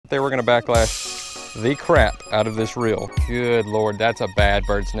there, we're gonna backlash the crap out of this reel. Good Lord, that's a bad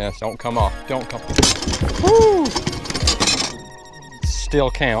bird's nest. Don't come off, don't come. Woo!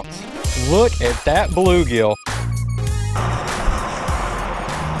 Still counts. Look at that bluegill.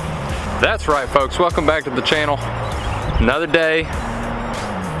 That's right, folks, welcome back to the channel. Another day,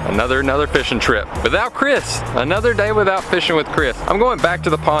 another fishing trip without Chris. Another day without fishing with Chris. I'm going back to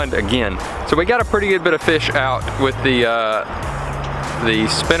the pond again. So we got a pretty good bit of fish out with the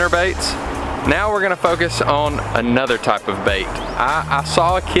spinner baits. Now we're gonna focus on another type of bait. I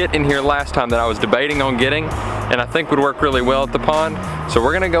saw a kit in here last time that I was debating on getting and I think would work really well at the pond. So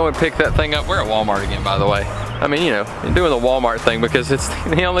we're gonna go and pick that thing up. We're at Walmart again, by the way. I mean, you know, doing the Walmart thing because it's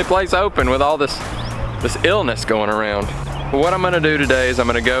the only place open with all this illness going around. But what I'm gonna do today is I'm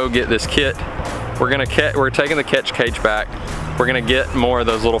gonna go get this kit. We're taking the catch cage back. We're gonna get more of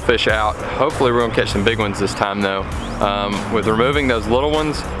those little fish out. Hopefully we're gonna catch some big ones this time though. With removing those little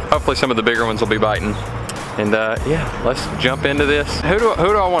ones, hopefully some of the bigger ones will be biting. And yeah, let's jump into this. Who do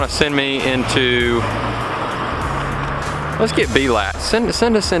I wanna send me into? Let's get B-Lat. Send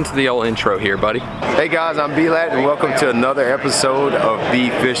us into the old intro here, buddy. Hey guys, I'm B-Lat and welcome to another episode of B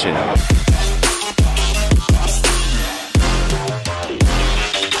Fishing.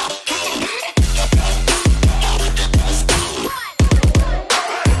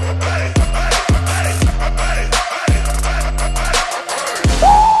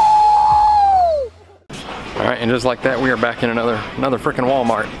 And just like that, we are back in another freaking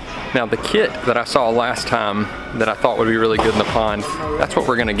Walmart. Now the kit that I saw last time that I thought would be really good in the pond, that's what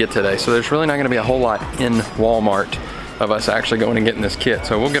we're gonna get today. So there's really not gonna be a whole lot in Walmart of us actually going and getting this kit.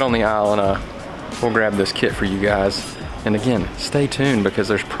 So we'll get on the aisle and we'll grab this kit for you guys. And again, stay tuned because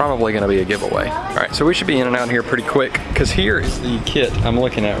there's probably gonna be a giveaway. All right, so we should be in and out here pretty quick because here is the kit I'm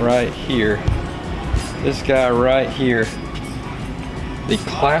looking at right here. This guy right here. The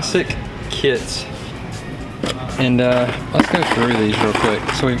classic kits. And let's go through these real quick.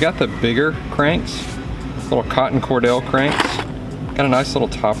 So we've got the bigger cranks, little cotton cordell cranks. Got a nice little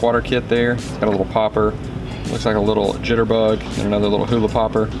topwater kit there. It's got a little popper. Looks like a little jitterbug and another little hula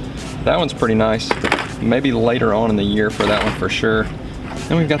popper. That one's pretty nice. Maybe later on in the year for that one for sure.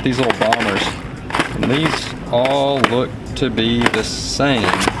 Then we've got these little bombers. And these all look to be the same.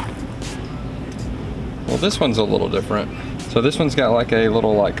 Well, this one's a little different. So this one's got like a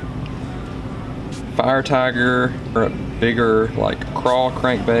little like fire tiger or a bigger like crawl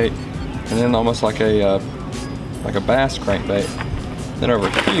crankbait, and then almost like a bass crankbait. Then over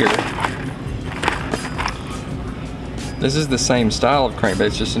here, this is the same style of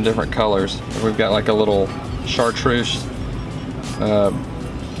crankbaits, just in different colors. And we've got like a little chartreuse,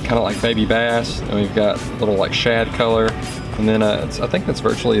 kind of like baby bass, and we've got a little like shad color, and then I think that's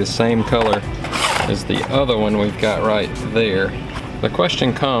virtually the same color as the other one we've got right there. The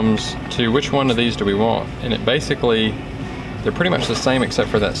question comes to which one of these do we want? And it basically, they're pretty much the same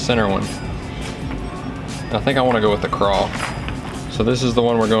except for that center one. And I think I want to go with the crawl. So this is the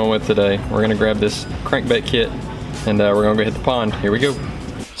one we're going with today. We're gonna grab this crankbait kit and we're gonna go hit the pond. Here we go.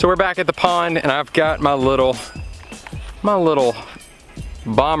 So we're back at the pond and I've got my little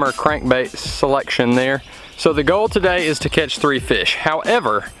bomber crankbait selection there. So the goal today is to catch 3 fish.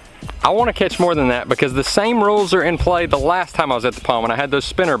 However, I want to catch more than that because the same rules are in play the last time I was at the pond when I had those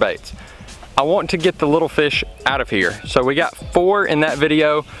spinner baits. I want to get the little fish out of here. So we got 4 in that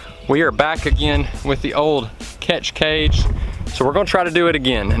video. We are back again with the old catch cage. So we're gonna try to do it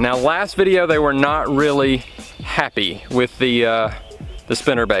again. Now last video they were not really happy with the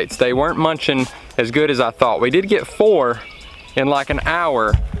spinner baits. They weren't munching as good as I thought. We did get 4 in like an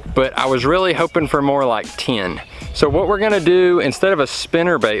hour, but I was really hoping for more like 10. So what we're gonna do, instead of a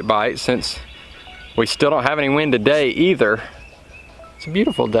spinnerbait bite, since we still don't have any wind today either, it's a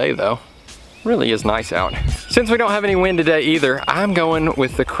beautiful day though, really is nice out. Since we don't have any wind today either, I'm going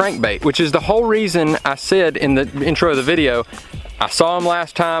with the crankbait, which is the whole reason I said in the intro of the video, I saw him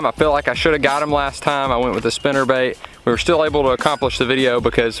last time, I feel like I should have got him last time, I went with the spinnerbait. We were still able to accomplish the video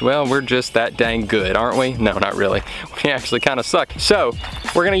because, well, we're just that dang good, aren't we? No, not really. We actually kind of suck. So,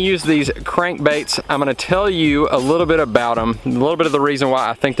 we're gonna use these crankbaits. I'm gonna tell you a little bit about them, a little bit of the reason why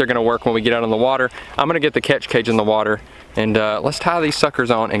I think they're gonna work when we get out on the water. I'm gonna get the catch cage in the water, and let's tie these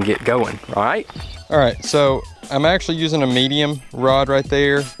suckers on and get going, all right? All right, so I'm actually using a medium rod right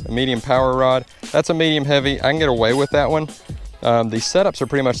there, a medium power rod. That's a medium heavy. I can get away with that one. The setups are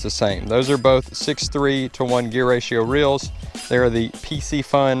pretty much the same. Those are both 6:3 to 1 gear ratio reels. They are the PC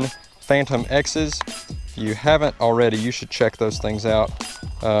Fun Phantom X's. If you haven't already, you should check those things out.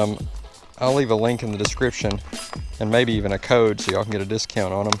 I'll leave a link in the description and maybe even a code so y'all can get a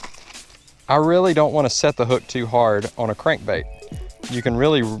discount on them. I really don't want to set the hook too hard on a crankbait you can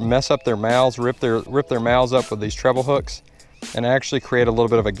really mess up their mouths, rip their mouths up with these treble hooks, and actually create a little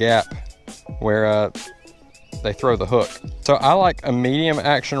bit of a gap where they throw the hook. So I like a medium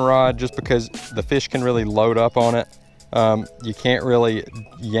action rod just because the fish can really load up on it. You can't really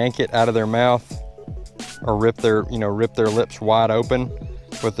yank it out of their mouth or rip their lips wide open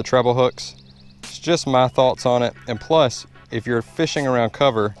with the treble hooks. It's just my thoughts on it. And plus, if you're fishing around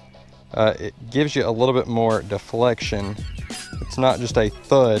cover, it gives you a little bit more deflection. It's not just a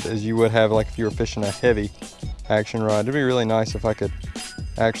thud as you would have like if you were fishing a heavy action rod. It'd be really nice if I could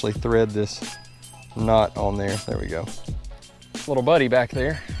actually thread this knot on there. There we go. Little buddy back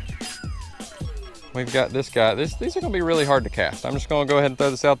there. We've got this guy. These are gonna be really hard to cast. I'm just gonna go ahead and throw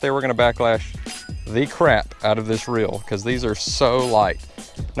this out there. We're gonna backlash the crap out of this reel because these are so light.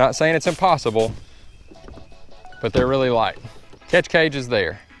 Not saying it's impossible, but they're really light. Catch cage is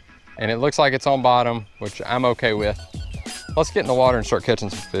there, and it looks like it's on bottom, which I'm okay with. Let's get in the water and start catching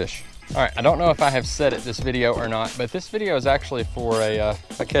some fish. All right, I don't know if I have said it this video or not, but this video is actually for a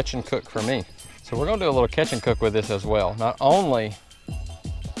catch and cook for me. So we're gonna do a little catch and cook with this as well. Not only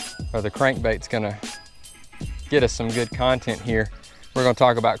are the crankbaits gonna get us some good content here, we're gonna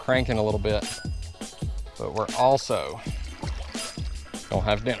talk about cranking a little bit, but we're also gonna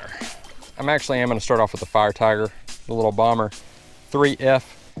have dinner. I'm gonna start off with the Fire Tiger, the little bomber 3F,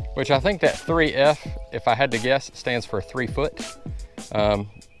 which I think that 3F, if I had to guess, stands for 3 foot.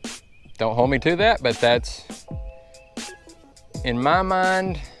 Don't hold me to that, but that's, in my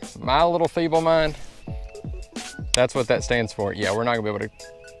mind, my little feeble mind, that's what that stands for. Yeah, we're not gonna be able to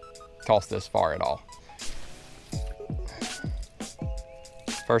toss this far at all.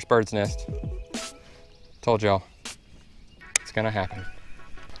 First bird's nest. Told y'all, it's gonna happen.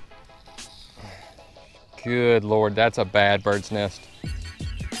 Good Lord, that's a bad bird's nest.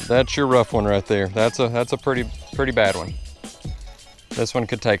 That's your rough one right there. That's a pretty bad one. This one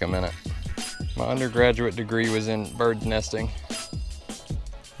could take a minute. My undergraduate degree was in bird nesting.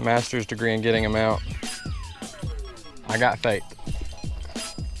 Master's degree in getting them out. I got faith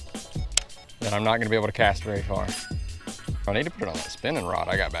that I'm not gonna be able to cast very far. I need to put it on that spinning rod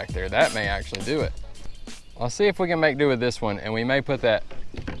I got back there. That may actually do it. I'll see if we can make do with this one, and we may put that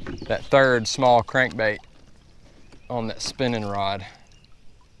third small crankbait on that spinning rod.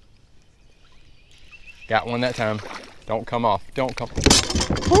 Got one that time. Don't come off, don't come.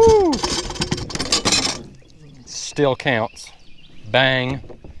 Woo! Still counts. Bang,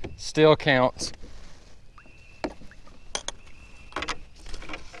 still counts.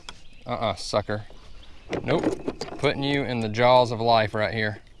 Sucker. Nope, putting you in the jaws of life right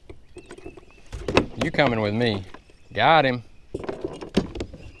here. You coming with me. Got him.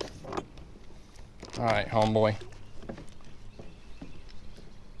 All right, homeboy.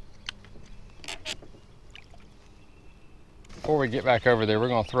 Before we get back over there, we're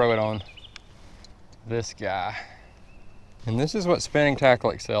gonna throw it on this guy. And this is what spinning tackle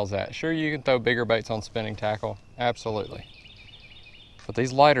excels at. Sure, you can throw bigger baits on spinning tackle, absolutely. But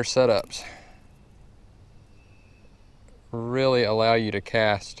these lighter setups really allow you to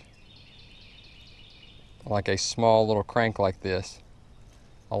cast like a small little crank like this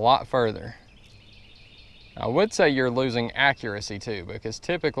a lot further. I would say you're losing accuracy too, because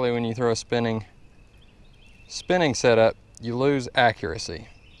typically when you throw a spinning setup, you lose accuracy.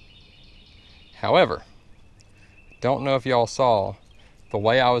 However, don't know if y'all saw the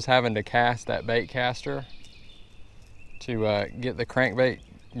way I was having to cast that bait caster to get the crankbait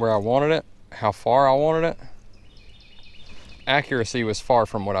where I wanted it, how far I wanted it. Accuracy was far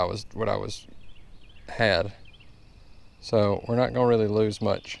from what I had. So we're not gonna really lose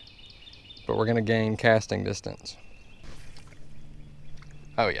much, but we're gonna gain casting distance.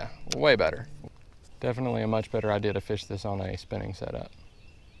 Oh yeah, way better. Definitely a much better idea to fish this on a spinning setup.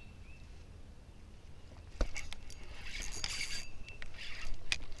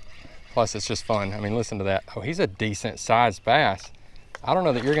 Plus it's just fun. I mean, listen to that. Oh, he's a decent sized bass. I don't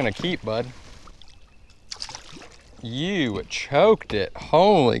know that you're gonna keep, bud. You choked it.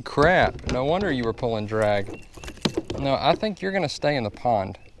 Holy crap. No wonder you were pulling drag. No, I think you're gonna stay in the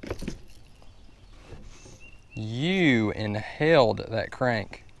pond. You inhaled that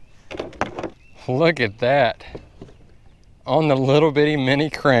crank. Look at that. On the little bitty mini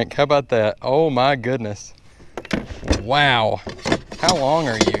crank. How about that? Oh my goodness. Wow. How long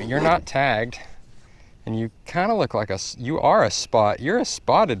are you? You're not tagged. And you kind of look like you are a spot. You're a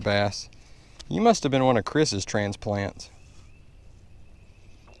spotted bass. You must have been one of Chris's transplants.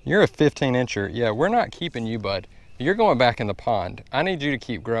 You're a 15-incher. Yeah, we're not keeping you, bud. You're going back in the pond. I need you to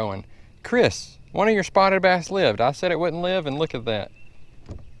keep growing. Chris, one of your spotted bass lived. I said it wouldn't live, and look at that.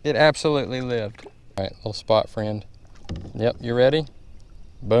 It absolutely lived. All right, little spot friend. Yep, you ready?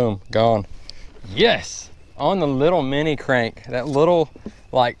 Boom, gone. Yes! On the little mini crank, that little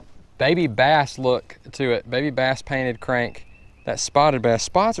like baby bass look to it, baby bass painted crank, that spotted bass.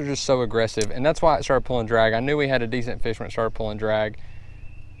 Spots are just so aggressive, and that's why it started pulling drag. I knew we had a decent fish when it started pulling drag,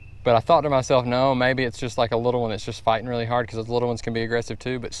 but I thought to myself, no, maybe it's just like a little one that's just fighting really hard, because those little ones can be aggressive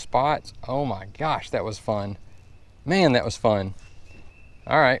too. But spots, oh my gosh, that was fun. Man, that was fun.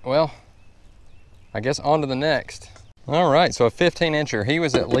 All right, well, I guess on to the next. All right, so a 15-incher. He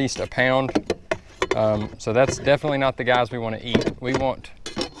was at least a pound. So that's definitely not the guys we want to eat. We want,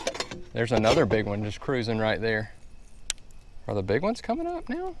 there's another big one just cruising right there. Are the big ones coming up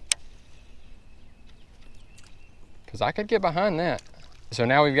now? Because I could get behind that. So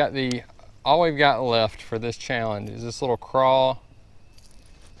now we've got all we've got left for this challenge is this little crawl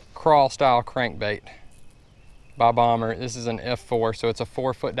style crankbait by Bomber. This is an F4, so it's a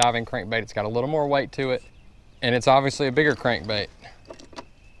 4-foot diving crankbait. It's got a little more weight to it, and it's obviously a bigger crankbait.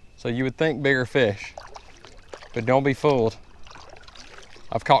 So you would think bigger fish, but don't be fooled.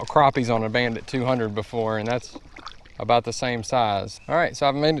 I've caught crappies on a Bandit 200 before, and that's about the same size. All right, so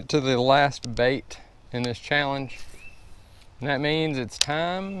I've made it to the last bait in this challenge, and that means it's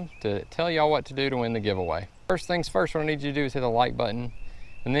time to tell y'all what to do to win the giveaway. First things first, what I need you to do is hit the like button,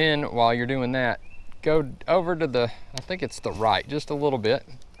 and then while you're doing that, go over to the, I think it's the right, just a little bit,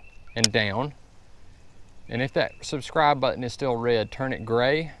 and down. And if that subscribe button is still red, turn it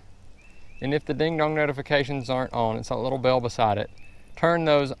gray. And if the ding dong notifications aren't on, it's a little bell beside it, turn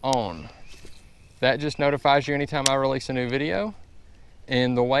those on. That just notifies you anytime I release a new video.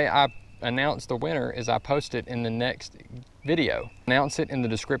 And the way I announce the winner is I post it in the next video. Announce it in the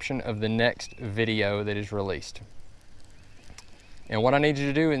description of the next video that is released. And what I need you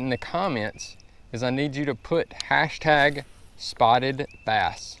to do in the comments is I need you to put hashtag spotted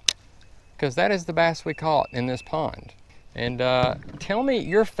bass, because that is the bass we caught in this pond. And tell me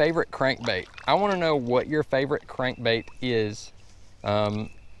your favorite crankbait. I want to know what your favorite crankbait is.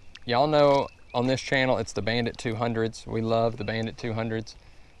 Y'all know on this channel it's the Bandit 200s. We love the Bandit 200s.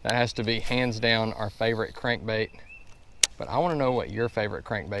 That has to be hands down our favorite crankbait. But I want to know what your favorite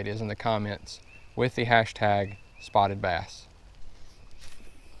crankbait is in the comments with the hashtag spotted bass.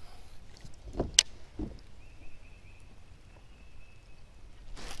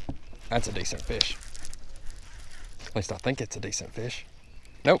 That's a decent fish. At least I think it's a decent fish.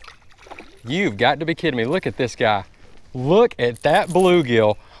 Nope. You've got to be kidding me. Look at this guy. Look at that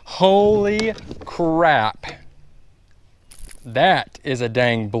bluegill. Holy crap. That is a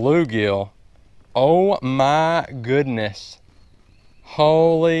dang bluegill. Oh my goodness.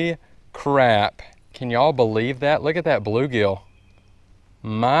 Holy crap. Can y'all believe that? Look at that bluegill.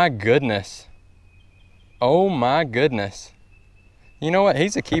 My goodness. Oh my goodness. You know what?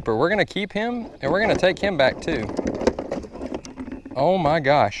 He's a keeper. We're going to keep him, and we're going to take him back too. Oh my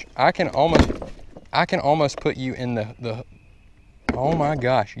gosh. I can almost put you in the oh my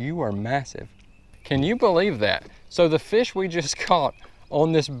gosh, you are massive. Can you believe that? So the fish we just caught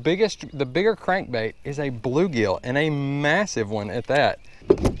on this the bigger crankbait is a bluegill, and a massive one at that.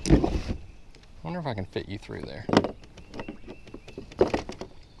 I wonder if I can fit you through there.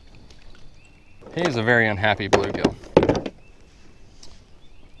 He is a very unhappy bluegill.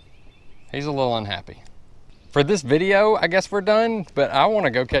 He's a little unhappy. For this video, I guess we're done, but I want to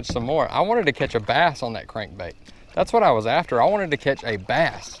go catch some more. I wanted to catch a bass on that crankbait. That's what I was after. I wanted to catch a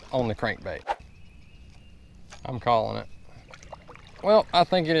bass on the crankbait. I'm calling it. Well, I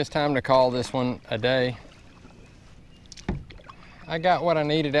think it is time to call this one a day. I got what I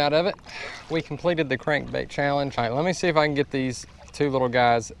needed out of it. We completed the crankbait challenge. All right, let me see if I can get these two little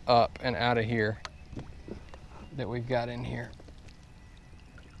guys up and out of here that we've got in here.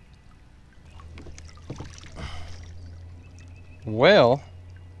 Well,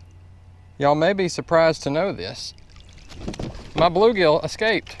 y'all may be surprised to know this. My bluegill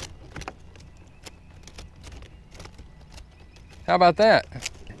escaped. How about that?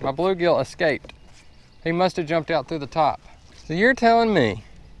 My bluegill escaped. He must have jumped out through the top. So you're telling me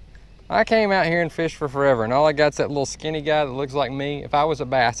I came out here and fished for forever, and all I got's that little skinny guy that looks like me? If I was a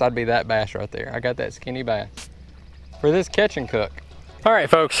bass, I'd be that bass right there. I got that skinny bass for this catch and cook. All right,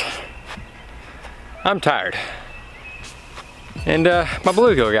 folks, I'm tired. And my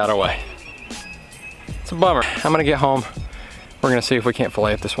bluegill got away. It's a bummer. I'm gonna get home. We're gonna see if we can't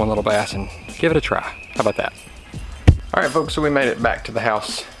fillet up this one little bass and give it a try. How about that? All right, folks, so we made it back to the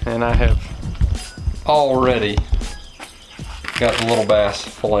house, and I have already got the little bass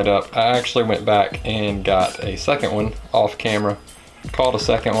filleted up. I actually went back and got a second one off camera, caught a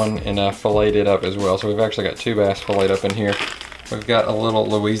second one, and filleted it up as well. So we've actually got two bass filleted up in here. We've got a little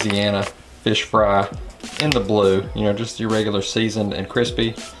Louisiana fish fry in the blue, you know, just your regular seasoned and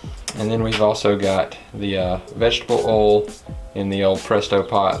crispy. And then we've also got the vegetable oil in the old Presto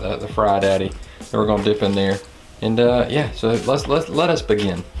pot, the Fry Daddy, that we're gonna dip in there. And yeah, so let us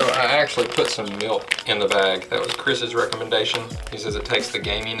begin. So I actually put some milk in the bag. That was Chris's recommendation. He says it takes the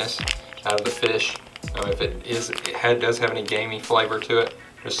gaminess out of the fish. If it does have any gamey flavor to it,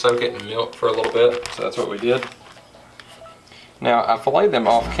 just soak it in milk for a little bit. So that's what we did. Now I filleted them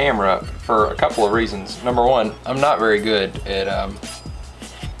off camera for a couple of reasons. Number one, I'm not very good at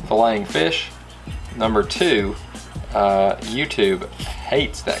filleting fish. Number two, YouTube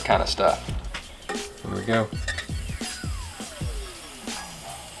hates that kind of stuff. Here we go.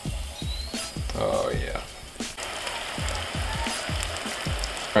 Oh yeah.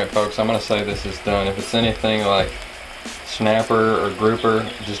 Alright folks, I'm gonna say this is done. If it's anything like snapper or grouper,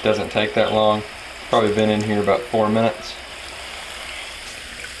 it just doesn't take that long. Probably been in here about 4 minutes.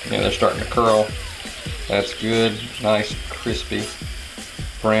 Yeah, they're starting to curl. That's good, nice, crispy,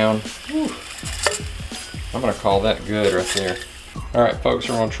 brown. Whew. I'm gonna call that good right there. Alright folks,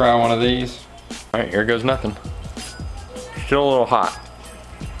 we're gonna try one of these. Alright, here goes nothing. Still a little hot.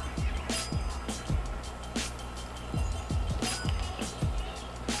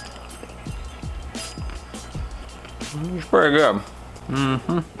 It's pretty good.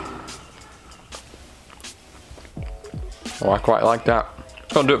 Oh, I quite like that.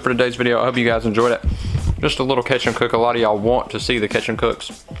 That's gonna do it for today's video. I hope you guys enjoyed it. Just a little catch and cook. A lot of y'all want to see the catch and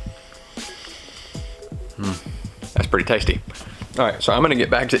cooks. That's pretty tasty. All right, so I'm gonna get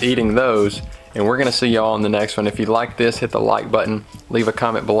back to eating those, and we're gonna see y'all in the next one. If you like this, hit the like button. Leave a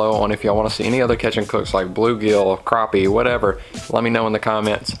comment below on if y'all want to see any other catch and cooks like bluegill, crappie, whatever. Let me know in the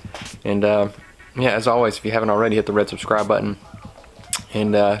comments. And yeah, as always, if you haven't already, hit the red subscribe button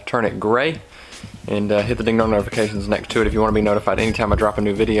and turn it gray, and hit the ding dong notifications next to it if you want to be notified anytime I drop a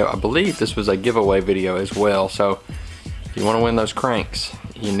new video. I believe this was a giveaway video as well, so if you want to win those cranks,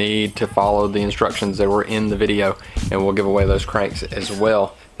 you need to follow the instructions that were in the video, and we'll give away those cranks as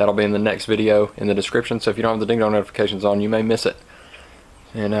well. That'll be in the next video in the description, so if you don't have the ding dong notifications on, you may miss it.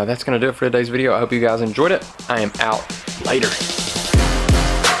 And that's going to do it for today's video. I hope you guys enjoyed it. I am out. Later.